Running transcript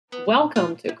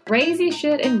Welcome to Crazy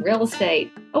Shit in Real Estate,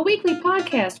 a weekly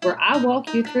podcast where I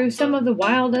walk you through some of the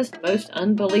wildest, most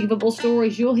unbelievable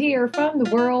stories you'll hear from the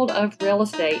world of real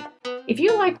estate. If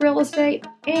you like real estate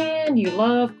and you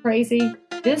love crazy,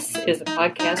 this is the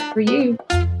podcast for you.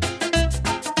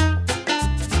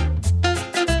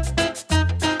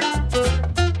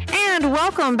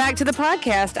 Welcome back to the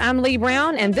podcast. I'm Leigh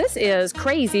Brown, and this is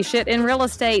Crazy Shit in Real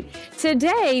Estate.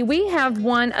 Today, we have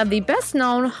one of the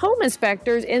best-known home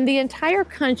inspectors in the entire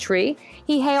country.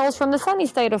 He hails from the sunny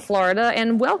state of Florida,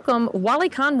 and welcome Wally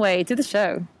Conway to the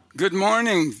show. Good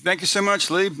morning. Thank you so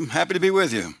much, Leigh. I'm happy to be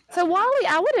with you. So, Wally,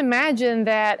 I would imagine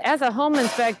that as a home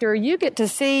inspector, you get to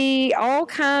see all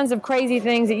kinds of crazy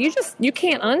things that you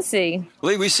can't unsee.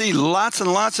 Leigh, we see lots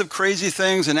and lots of crazy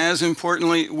things, and as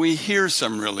importantly, we hear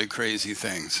some really crazy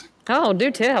things. Oh,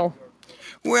 do tell.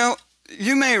 Well,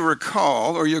 you may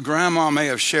recall, or your grandma may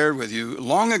have shared with you,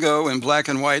 long ago in black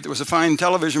and white, there was a fine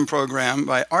television program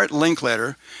by Art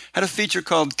Linkletter, had a feature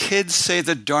called Kids Say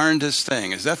the Darndest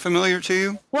Thing. Is that familiar to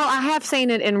you? Well, I have seen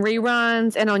it in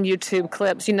reruns and on YouTube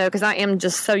clips, because I am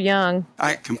just so young.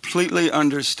 I completely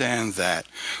understand that.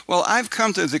 Well, I've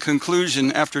come to the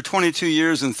conclusion after 22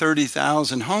 years and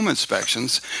 30,000 home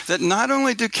inspections that not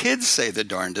only do kids say the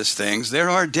darndest things, there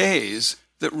are days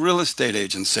that real estate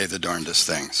agents say the darndest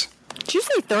things. Did you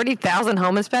say 30,000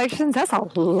 home inspections? That's a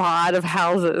lot of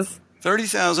houses.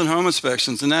 30,000 home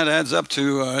inspections, and that adds up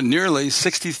to nearly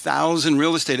 60,000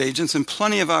 real estate agents and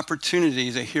plenty of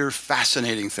opportunity to hear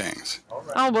fascinating things.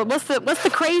 Oh, well, what's the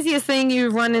craziest thing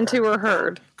you've run into or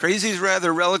heard? Crazy is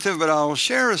rather relative, but I'll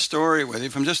share a story with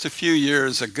you from just a few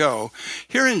years ago.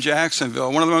 Here in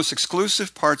Jacksonville, one of the most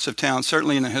exclusive parts of town,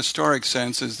 certainly in a historic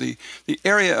sense, is the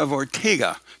area of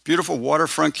Ortega. Beautiful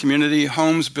waterfront community,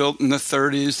 homes built in the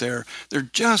 30s. They're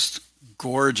just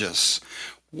gorgeous.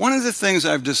 One of the things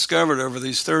I've discovered over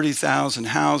these 30,000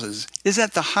 houses is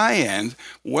at the high end,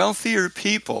 wealthier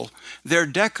people, their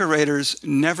decorators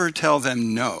never tell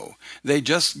them no. They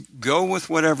just go with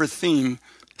whatever theme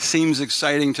seems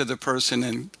exciting to the person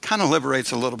and kind of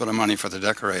liberates a little bit of money for the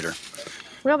decorator.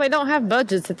 Well, they don't have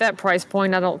budgets at that price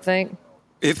point, I don't think.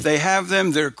 If they have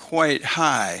them, they're quite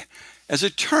high. As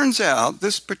it turns out,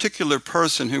 this particular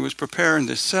person who was preparing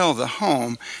to sell the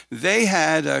home, they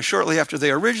had, shortly after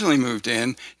they originally moved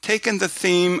in, taken the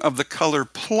theme of the color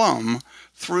plum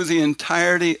through the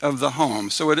entirety of the home.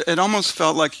 So it almost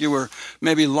felt like you were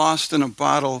maybe lost in a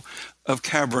bottle of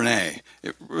Cabernet.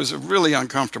 It was a really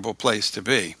uncomfortable place to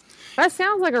be. That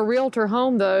sounds like a realtor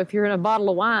home, though, if you're in a bottle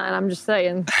of wine, I'm just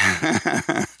saying.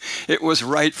 It was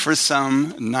right for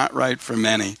some, not right for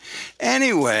many.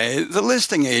 Anyway, the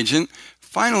listing agent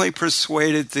finally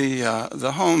persuaded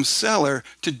the home seller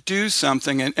to do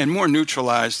something and more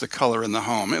neutralize the color in the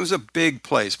home. It was a big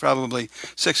place, probably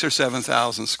 6,000 or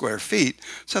 7,000 square feet.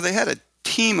 So they had a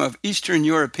team of Eastern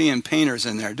European painters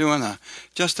in there doing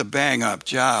just a bang-up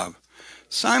job.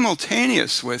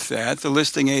 Simultaneous with that, the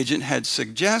listing agent had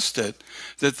suggested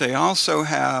that they also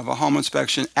have a home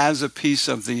inspection as a piece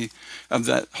of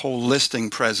that whole listing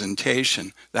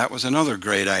presentation. That was another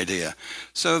great idea.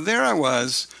 So there I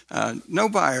was, no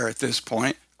buyer at this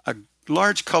point, a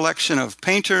large collection of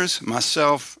painters,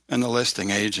 myself, and the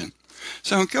listing agent.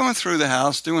 So I'm going through the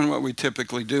house, doing what we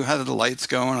typically do, had the lights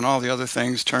going and all the other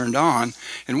things turned on,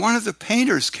 and one of the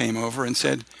painters came over and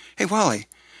said, "Hey, Wally,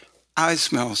 I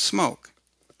smell smoke."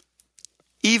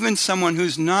 Even someone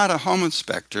who's not a home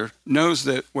inspector knows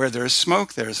that where there's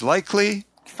smoke, there's likely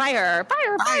Fire.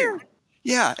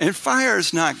 Yeah, and fire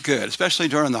is not good, especially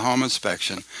during the home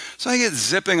inspection. So I get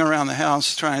zipping around the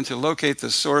house trying to locate the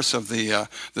source of the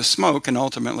smoke and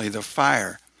ultimately the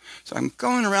fire. So I'm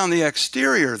going around the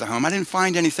exterior of the home. I didn't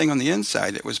find anything on the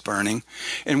inside that was burning.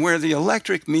 And where the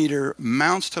electric meter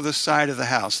mounts to the side of the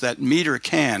house, that meter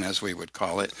can, as we would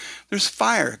call it, there's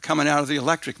fire coming out of the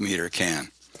electric meter can.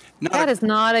 That is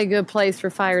not a good place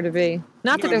for fire to be.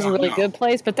 Not that there's a really good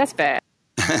place, but that's bad.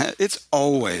 It's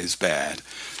always bad.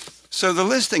 So the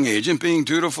listing agent, being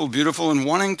dutiful, beautiful, and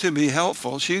wanting to be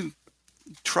helpful, she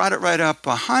trotted right up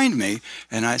behind me,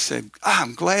 and I said,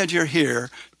 I'm glad you're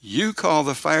here. You call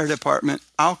the fire department.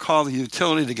 I'll call the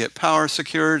utility to get power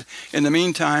secured. In the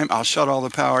meantime, I'll shut all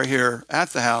the power here at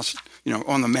the house,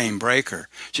 on the main breaker.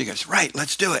 She goes, right,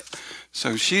 let's do it.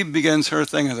 So she begins her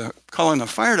thing of calling the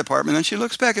fire department, and she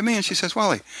looks back at me and she says,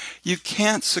 Wally, you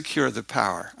can't secure the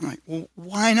power. I'm like, well,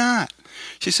 why not?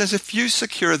 She says, if you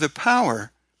secure the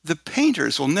power, the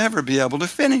painters will never be able to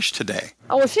finish today.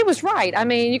 Oh, well, she was right. I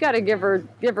mean, you got to give her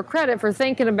credit for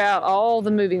thinking about all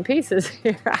the moving pieces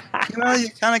here. You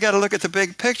kind of got to look at the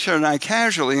big picture, and I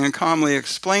casually and calmly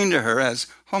explained to her, as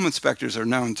home inspectors are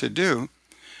known to do,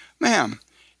 ma'am,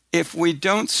 if we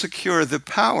don't secure the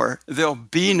power, there'll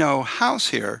be no house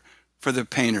here for the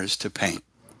painters to paint.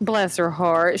 Bless her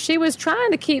heart. She was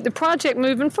trying to keep the project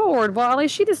moving forward, Wally.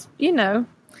 She just,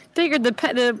 figured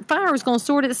the fire was going to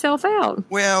sort itself out.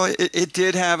 Well, it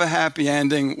did have a happy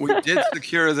ending. We did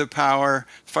secure the power.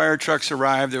 Fire trucks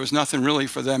arrived. There was nothing really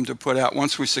for them to put out.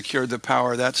 Once we secured the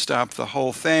power, that stopped the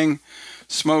whole thing.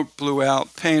 Smoke blew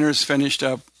out. Painters finished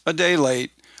up a day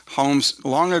late. Homes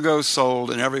long ago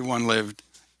sold, and everyone lived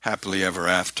happily ever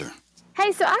after.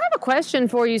 Hey, so I have a question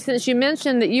for you since you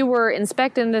mentioned that you were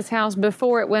inspecting this house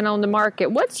before it went on the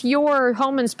market. What's your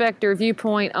home inspector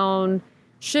viewpoint on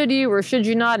should you or should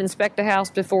you not inspect a house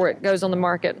before it goes on the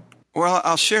market? Well,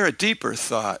 I'll share a deeper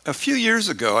thought. A few years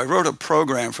ago, I wrote a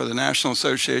program for the National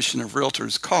Association of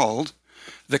Realtors called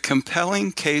The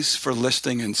Compelling Case for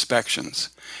Listing Inspections.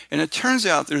 And it turns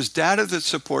out there's data that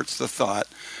supports the thought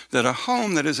that a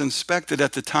home that is inspected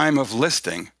at the time of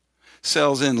listing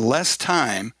sells in less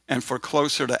time and for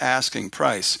closer to asking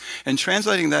price. And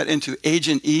translating that into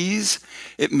agent ease,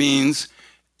 it means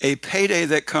a payday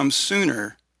that comes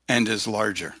sooner and is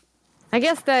larger. I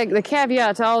guess the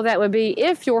caveat to all of that would be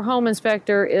if your home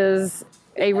inspector is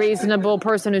a reasonable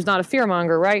person who's not a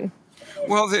fearmonger, right?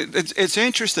 Well, it's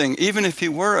interesting. Even if he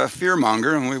were a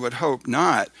fearmonger, and we would hope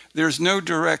not, there's no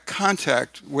direct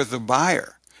contact with the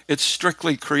buyer. It's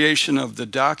strictly creation of the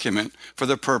document for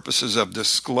the purposes of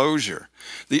disclosure.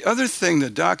 The other thing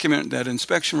that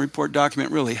inspection report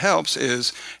document really helps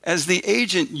is, as the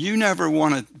agent, you never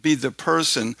want to be the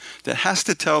person that has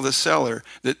to tell the seller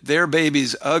that their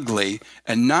baby's ugly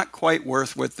and not quite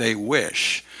worth what they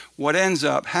wish. What ends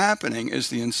up happening is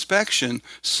the inspection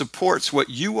supports what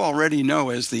you already know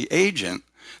as the agent,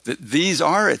 that these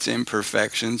are its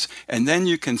imperfections, and then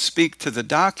you can speak to the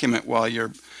document while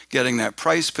you're getting that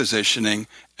price positioning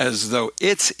as though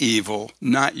it's evil,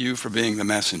 not you for being the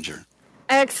messenger.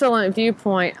 Excellent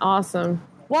viewpoint. Awesome.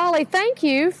 Wally, thank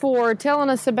you for telling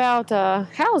us about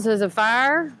houses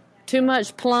afire, too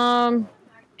much plum,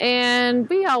 and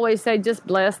we always say just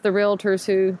bless the realtors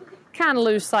who kind of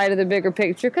lose sight of the bigger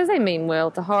picture because they mean well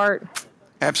at the heart.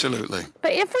 Absolutely.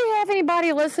 But if we have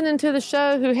anybody listening to the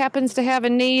show who happens to have a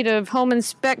need of home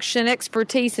inspection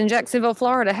expertise in Jacksonville,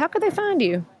 Florida, how could they find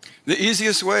you? The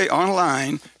easiest way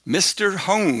online,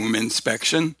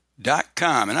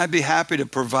 MrHomeInspection.com. And I'd be happy to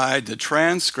provide the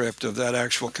transcript of that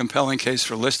actual compelling case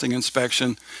for listing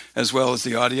inspection, as well as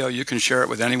the audio. You can share it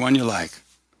with anyone you like.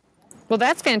 Well,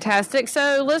 that's fantastic.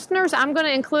 So, listeners, I'm going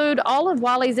to include all of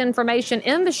Wally's information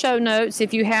in the show notes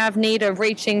if you have need of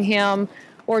reaching him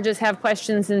or just have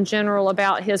questions in general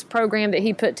about his program that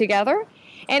he put together.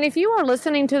 And if you are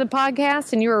listening to the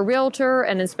podcast and you're a realtor,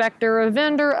 an inspector, a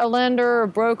vendor, a lender, a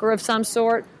broker of some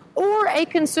sort, or a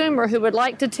consumer who would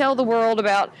like to tell the world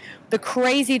about the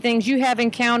crazy things you have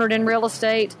encountered in real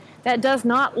estate that does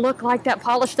not look like that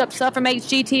polished up stuff from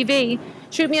HGTV,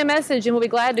 shoot me a message and we'll be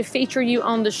glad to feature you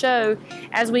on the show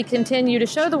as we continue to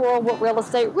show the world what real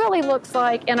estate really looks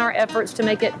like in our efforts to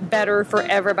make it better for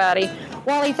everybody.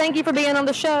 Wally, thank you for being on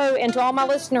the show, and to all my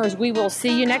listeners, we will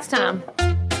see you next time.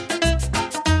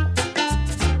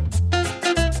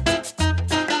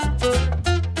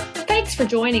 Thanks for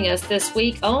joining us this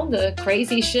week on the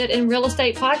Crazy Shit in Real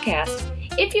Estate podcast.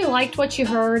 If you liked what you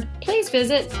heard, please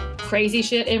visit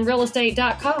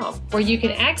crazyshitinrealestate.com, where you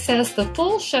can access the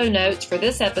full show notes for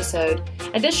this episode,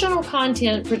 additional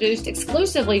content produced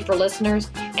exclusively for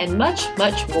listeners, and much,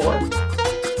 much more.